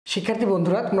শিক্ষার্থী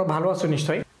বন্ধুরা তোমরা ভালো আছো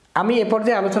নিশ্চয়ই। আমি এ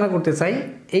পর্যায়ে আলোচনা করতে চাই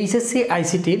এইচএসসি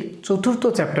আইসিটির চতুর্থ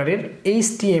চ্যাপ্টারের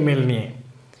HTML নিয়ে।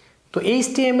 তো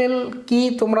HTML কি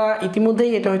তোমরা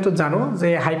ইতিমধ্যেই এটা হয়তো জানো যে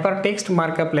হাইপারটেক্সট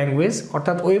মার্কআপ ল্যাঙ্গুয়েজ,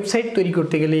 অর্থাৎ ওয়েবসাইট তৈরি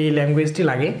করতে গেলে এই ল্যাঙ্গুয়েজটি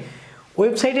লাগে।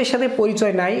 ওয়েবসাইটের সাথে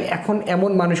পরিচয় নাই এখন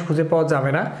এমন মানুষ খুঁজে পাওয়া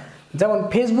যাবে না। যেমন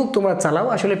ফেসবুক তোমরা চালাও,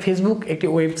 আসলে ফেসবুক একটি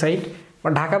ওয়েবসাইট, বা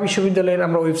ঢাকা বিশ্ববিদ্যালয়ের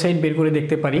আমরা ওয়েবসাইট বের করে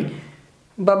দেখতে পারি,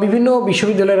 বা বিভিন্ন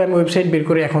বিশ্ববিদ্যালয়ের আমি ওয়েবসাইট বের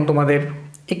করে এখন তোমাদের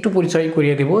একটু পরিচয়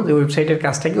করিয়ে দেবো যে ওয়েবসাইটের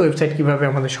কাজটা কি, ওয়েবসাইট কীভাবে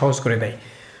আমাদের সহজ করে দেয়।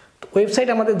 তো ওয়েবসাইট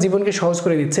আমাদের জীবনকে সহজ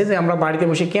করে দিচ্ছে, যে আমরা বাড়িতে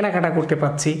বসে কেনাকাটা করতে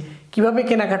পারছি। কিভাবে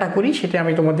কেনাকাটা করি সেটা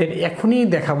আমি তোমাদের এখনই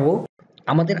দেখাবো।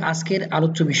 আমাদের আজকের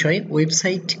আলোচ্য বিষয়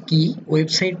ওয়েবসাইট কি,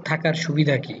 ওয়েবসাইট থাকার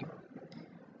সুবিধা কি।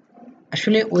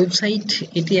 আসলে ওয়েবসাইট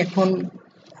এটি এখন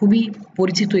খুবই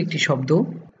পরিচিত একটি শব্দ।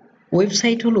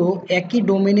 ওয়েবসাইট হলো একই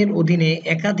ডোমেনের অধীনে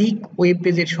একাধিক ওয়েব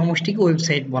পেজের সমষ্টিকে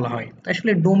ওয়েবসাইট বলা হয়।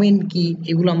 আসলে ডোমেন কি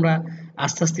এগুলো আমরা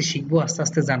আস্তে আস্তে শিখবো, আস্তে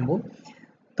আস্তে জানবো।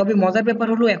 তবে মজার ব্যাপার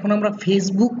হলো এখন আমরা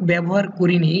ফেসবুক ব্যবহার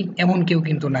করিনি এমন কেউ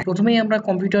কিন্তু নাই। প্রথমেই আমরা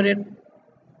কম্পিউটারের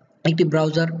একটি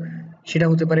ব্রাউজার, সেটা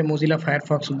হতে পারে মজিলা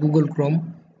ফায়ারফক্স, গুগল ক্রোম,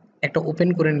 একটা ওপেন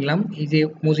করে নিলাম। এই যে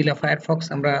মজিলা ফায়ারফক্স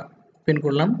আমরা ওপেন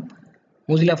করলাম।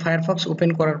 মজিলা ফায়ারফক্স ওপেন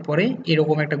করার পরে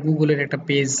এরকম একটা গুগলের একটা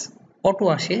পেজ অটো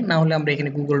আসে, না হলে আমরা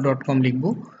এখানে google.com লিখব।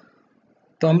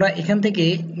 তো আমরা এখান থেকে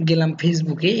গেলাম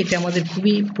ফেসবুকে। এটা আমাদের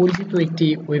খুবই পরিচিত একটি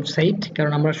ওয়েবসাইট,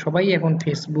 কারণ আমরা সবাই এখন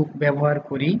ফেসবুক ব্যবহার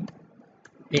করি,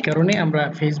 এই কারণে আমরা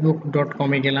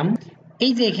facebook.com-এ গেলাম।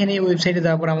 এই যে এখানে ওয়েবসাইটে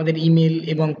যাওয়ার পর আমাদের ইমেল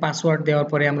এবং পাসওয়ার্ড দেওয়ার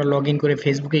পরে আমরা লগ ইন করে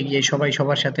ফেসবুকে গিয়ে সবাই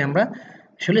সবার সাথে আমরা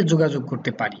আসলে যোগাযোগ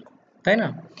করতে পারি, তাই না?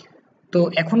 তো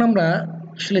এখন আমরা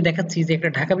আসলে দেখাচ্ছি যে একটা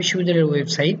ঢাকা বিশ্ববিদ্যালয়ের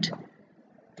ওয়েবসাইট।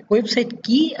 ওয়েবসাইট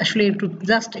কি আসলে একটু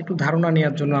জাস্ট একটু ধারণা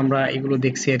নেওয়ার জন্য আমরা এগুলো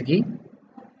দেখছি আর কি।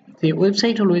 যে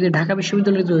ওয়েবসাইট হলো এই যে ঢাকা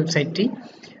বিশ্ববিদ্যালয়ের যে ওয়েবসাইটটি,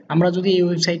 আমরা যদি এই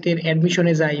ওয়েবসাইটের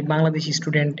অ্যাডমিশনে যাই, বাংলাদেশ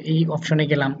স্টুডেন্ট এই অপশনে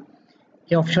গেলাম।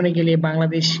 এই অপশনে গেলে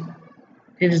বাংলাদেশ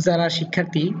এর যারা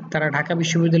শিক্ষার্থী তারা ঢাকা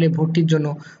বিশ্ববিদ্যালয়ে ভর্তির জন্য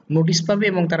নোটিশ পাবে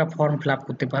এবং তারা ফর্ম ফিল আপ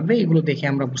করতে পারবে। এগুলো দেখে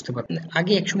আমরা বুঝতে পারবো।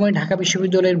 আগে এক সময় ঢাকা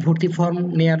বিশ্ববিদ্যালয়ের ভর্তি ফর্ম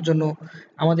নেওয়ার জন্য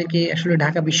আমাদেরকে আসলে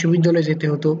ঢাকা বিশ্ববিদ্যালয়ে যেতে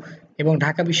হতো, এবং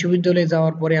ঢাকা বিশ্ববিদ্যালয়ে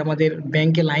যাওয়ার পরে আমাদের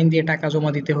ব্যাংকে লাইন দিয়ে টাকা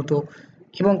জমা দিতে হতো,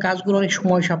 এবং কাজগুলো অনেক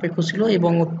সময় সাপেক্ষ ছিল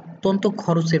এবং অত্যন্ত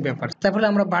খরচের ব্যাপার। তার ফলে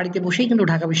আমরা বাড়িতে বসেই কিন্তু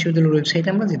ঢাকা বিশ্ববিদ্যালয়ের ওয়েবসাইটে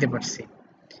আমরা যেতে পারছি।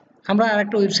 আমরা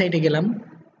আরেকটা ওয়েবসাইটে গেলাম,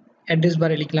 অ্যাড্রেস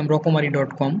বারে লিখলাম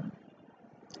রকমারি.com।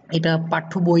 এটা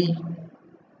পাঠ্য বই,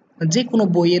 যে কোনো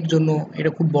বইয়ের জন্য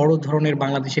এটা খুব বড় ধরনের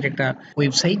বাংলাদেশের একটা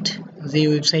ওয়েবসাইট, যে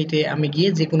ওয়েবসাইটে আমি গিয়ে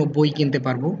যে কোনো বই কিনতে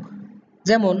পারবো।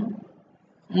 যেমন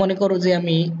মনে করো যে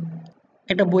আমি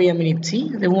একটা বই আমি নিচ্ছি,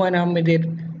 যে হুমায়ুন আহমেদের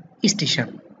স্টেশন।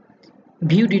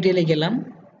 ভিউ ডিটেলে গেলাম।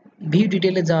 ভিউ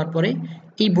ডিটেলে যাওয়ার পরে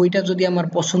এই বইটা যদি আমার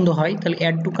পছন্দ হয় তাহলে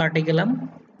অ্যাড টু কার্টে গেলাম।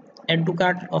 অ্যাড টু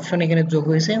কার্ট অপশন এখানে যোগ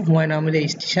হয়েছে হুমায়ুন আহমেদের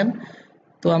স্টেশন।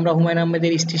 তো আমরা হুমায়ুন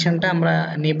আহমেদের স্টেশনটা আমরা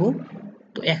নেব।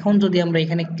 তো এখন যদি আমরা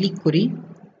এখানে ক্লিক করি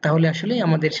তাহলে আসলে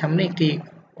আমাদের সামনে একটি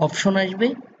অপশন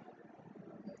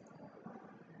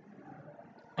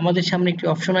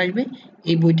আসবে,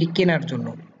 এই বইটি কেনার জন্য।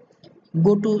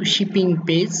 গো টু শিপিং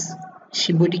পেজ,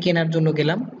 সেই বইটি কেনার জন্য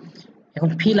গেলাম। এখন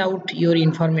ফিল আউট ইওর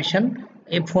ইনফরমেশন,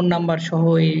 এই ফোন নাম্বার সহ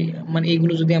মানে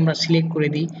এইগুলো যদি আমরা সিলেক্ট করে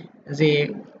দিই, যে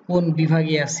কোন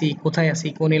বিভাগে আছি, কোথায় আছি,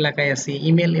 কোন এলাকায় আছি,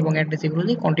 ইমেল এবং অ্যাড্রেস, এগুলো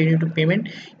দিয়ে কন্টিনিউ টু পেমেন্ট,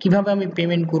 কিভাবে আমি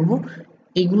পেমেন্ট করব,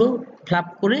 এইগুলো ফিল আপ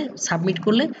করে সাবমিট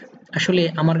করলে আসলে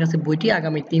আমার কাছে বইটি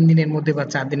আগামী 3 দিনের মধ্যে বা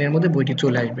 4 দিনের মধ্যে বইটি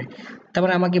চলে আসবে।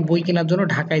 তারপরে আমাকে বই কেনার জন্য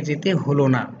ঢাকায় যেতে হলো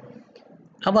না।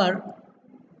 আবার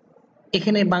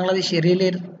এখানে বাংলাদেশ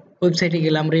রেলের ওয়েবসাইটে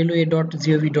গেলাম,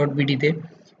 railway.gov.bd-তে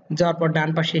যাওয়ার পর ডান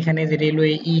পাশে এখানে যে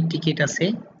রেলওয়ে ই টিকিট আছে,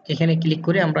 এখানে ক্লিক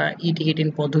করে আমরা ই টিকিটিং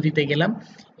পদ্ধতিতে গেলাম,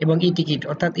 এবং ই টিকিট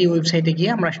অর্থাৎ এই ওয়েবসাইটে গিয়ে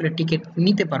আমরা আসলে টিকিট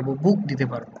নিতে পারবো, বুক দিতে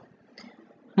পারবো।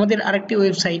 আমাদের আরেকটি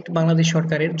ওয়েবসাইট বাংলাদেশ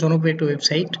সরকারের জনপ্রিয় একটি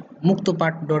ওয়েবসাইট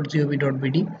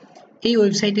মুক্তপাঠ.gov.bd। এই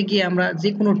ওয়েবসাইটে গিয়ে আমরা যে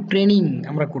কোনো ট্রেনিং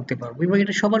আমরা করতে পারবো, এবং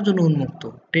এটা সবার জন্য উন্মুক্ত।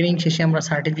 ট্রেনিং শেষে আমরা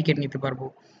সার্টিফিকেট নিতে পারবো,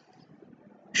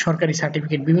 সরকারি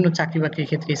সার্টিফিকেট, বিভিন্ন চাকরি বাকরির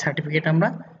ক্ষেত্রে এই সার্টিফিকেট আমরা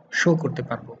শো করতে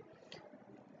পারবো।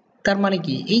 তার মানে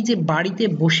কি, এই যে বাড়িতে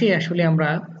বসে আসলে আমরা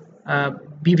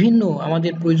বিভিন্ন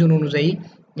আমাদের প্রয়োজন অনুযায়ী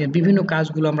বিভিন্ন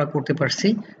কাজগুলো আমরা করতে পারছি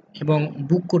এবং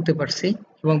বুক করতে পারছি,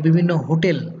 এবং বিভিন্ন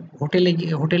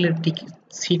হোটেলের টিকিট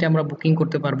সিট আমরা বুকিং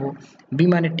করতে পারবো,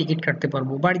 বিমানের টিকিট কাটতে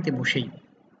পারবো বাড়িতে বসেই।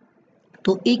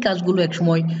 তো এই কাজগুলো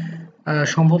একসময়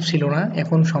সম্ভব ছিল না,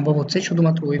 এখন সম্ভব হচ্ছে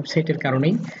শুধুমাত্র ওয়েবসাইটের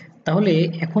কারণেই। তাহলে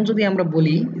এখন যদি আমরা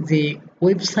বলি যে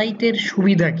ওয়েবসাইটের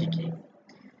সুবিধা কি কি,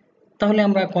 তাহলে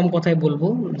আমরা কম কথায় বলবো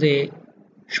যে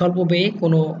স্বল্প ব্যয়ে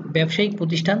কোনো ব্যবসায়িক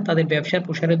প্রতিষ্ঠান তাদের ব্যবসার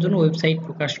প্রসারের জন্য ওয়েবসাইট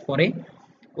প্রকাশ করে।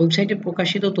 ওয়েবসাইটে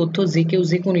প্রকাশিত তথ্য যে কেউ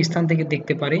যে কোনো স্থান থেকে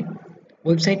দেখতে পারে।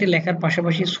 ওয়েবসাইটে লেখার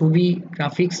পাশাপাশি ছবি,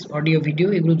 গ্রাফিক্স, অডিও, ভিডিও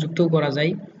এগুলো যুক্তও করা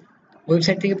যায়।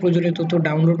 ওয়েবসাইট থেকে প্রয়োজনীয় তথ্য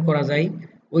ডাউনলোড করা যায়।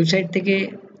 ওয়েবসাইট থেকে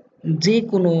যে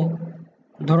কোনো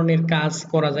ধরনের কাজ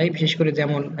করা যায়, বিশেষ করে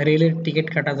যেমন রেলের টিকিট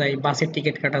কাটা যায়, বাসের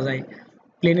টিকিট কাটা যায়,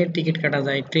 প্লেনের টিকিট কাটা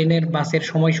যায়, ট্রেনের বাসের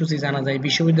সময়সূচি জানা যায়,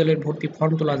 বিশ্ববিদ্যালয়ের ভর্তি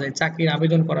ফর্ম তোলা যায়, চাকরির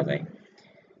আবেদন করা যায়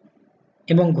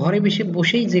এবং ঘরে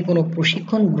বসেই যে কোনো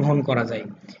প্রশিক্ষণ গ্রহণ করা যায়।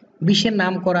 বিশ্বের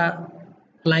নামকরা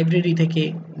লাইব্রেরি থেকে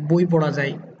বই পড়া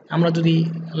যায়। আমরা যদি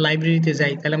লাইব্রেরিতে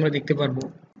যাই তাহলে আমরা দেখতে পারবো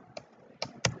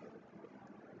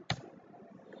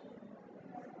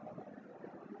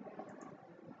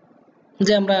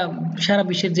যে আমরা সারা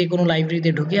বিশ্বের যে কোনো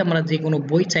লাইব্রেরিতে ঢুকে আমরা যে কোনো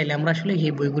বই চাইলে আমরা আসলে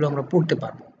এই বইগুলো আমরা পড়তে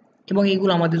পারবো এবং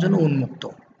এগুলো আমাদের জন্য উন্মুক্ত।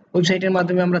 ওয়েবসাইটের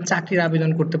মাধ্যমে আমরা চাকরির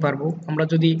আবেদন করতে পারবো। আমরা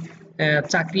যদি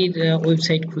চাকরির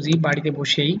ওয়েবসাইট খুঁজি বাড়িতে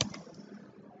বসেই,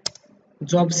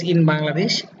 জবস ইন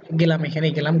বাংলাদেশ গেলাম, এখানে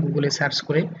গেলাম গুগলে সার্চ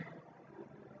করে,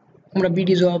 আমরা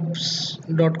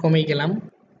bdjobs.com এ গেলাম।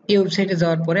 এই ওয়েবসাইটে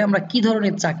যাওয়ার পরে আমরা কি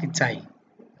ধরনের চাকরি চাই,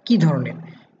 কি ধরনের,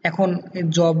 এখন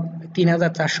জব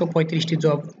 3435টি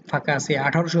জব ফাঁকা আছে,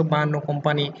 1852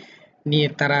 কোম্পানি নিয়ে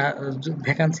তারা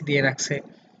ভ্যাকান্সি দিয়ে রাখছে।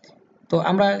 তো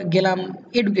আমরা গেলাম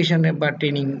এডুকেশন বা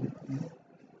ট্রেনিং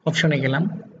অপশনে গেলাম।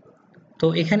 তো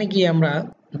এখানে গিয়ে আমরা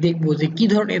দেখব যে কি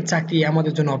ধরনের চাকরি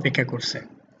আমাদের জন্য অপেক্ষা করছে।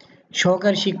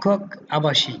 সহকারী শিক্ষক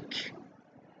আবাসিক,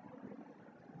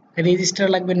 রেজিস্ট্রার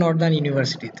লাগবে নর্দার্ন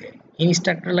ইউনিভার্সিটিতে,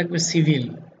 ইনস্ট্রাক্টর লাগবে সিভিল,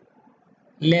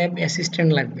 ল্যাব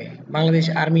অ্যাসিস্ট্যান্ট লাগবে Bangladesh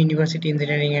army university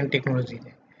engineering and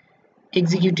টেকনোলজিতে,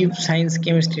 এক্সিকিউটিভ সায়েন্স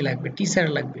কেমিস্ট্রি লাগবে,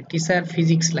 টিচার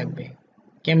ফিজিক্স লাগবে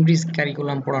ক্যামব্রিজ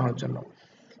কারিকুলাম পড়ানোর জন্য।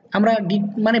 আমরা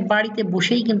মানে বাড়িতে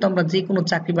বসেই কিন্তু আমরা যে কোনো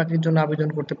চাকরি বাকরির জন্য আবেদন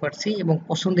করতে পারছি এবং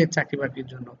পছন্দের চাকরি বাকরির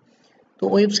জন্য। তো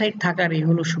ওয়েবসাইট থাকার এই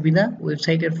হলো সুবিধা।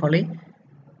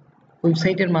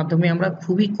 ওয়েবসাইটের মাধ্যমে আমরা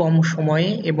খুবই কম সময়ে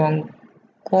এবং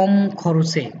কম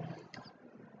খরচে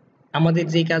আমাদের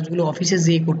যে কাজগুলো অফিসে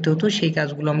যেয়ে করতে হতো সেই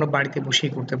কাজগুলো আমরা বাড়িতে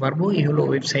বসেই করতে পারবো। এই হলো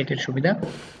ওয়েবসাইটের সুবিধা।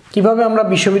 কিভাবে আমরা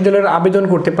বিশ্ববিদ্যালয়ের আবেদন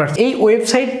করতে পারছি, এই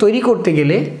ওয়েবসাইট তৈরি করতে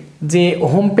গেলে যে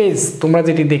হোম পেজ তোমরা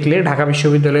যেটি দেখলে ঢাকা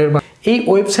বিশ্ববিদ্যালয়ের, এই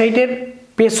ওয়েবসাইটের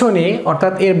পেছনে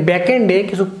অর্থাৎ এর ব্যাকএন্ডে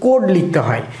কিছু কোড লিখতে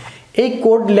হয়। এই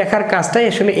কোড লেখার কাজটাই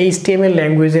আসলে HTML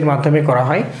ল্যাঙ্গুয়েজের মাধ্যমে করা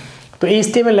হয়। তো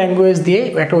HTML ল্যাঙ্গুয়েজ দিয়ে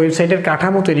একটা ওয়েবসাইটের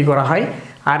কাঠামো তৈরি করা হয়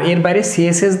আর এর বাইরে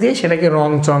CSS দিয়ে সেটাকে রং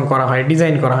চং করা হয়,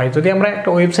 ডিজাইন করা হয়। যদি আমরা একটা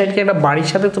ওয়েবসাইটকে একটা বাড়ির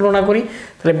সাথে তুলনা করি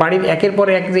তাহলে বাড়ির একের পর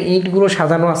এক যে ইঁটগুলো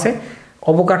সাজানো আছে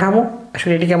অবকাঠামো,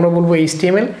 আসলে এটিকে আমরা বলবো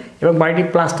HTML, এবং বাড়িটি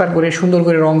প্লাস্টার করে সুন্দর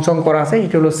করে রং চং করা আছে,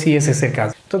 এটি হলো CSS এর কাজ।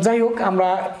 তো যাই হোক, আমরা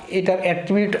এটার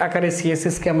অ্যাট্রিবিউট আকারে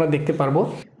CSS কে আমরা দেখতে পারবো।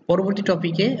 পরবর্তী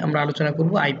টপিকে আমরা আলোচনা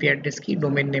করব আইপি অ্যাড্রেস কি,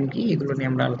 ডোমেইন নেম কি, এগুলো নিয়ে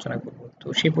আমরা আলোচনা করব। তো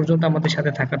সেই পর্যন্ত আমাদের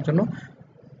সাথে থাকার জন্য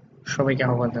সবাইকে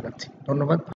আহ্বান জানাচ্ছি। ধন্যবাদ।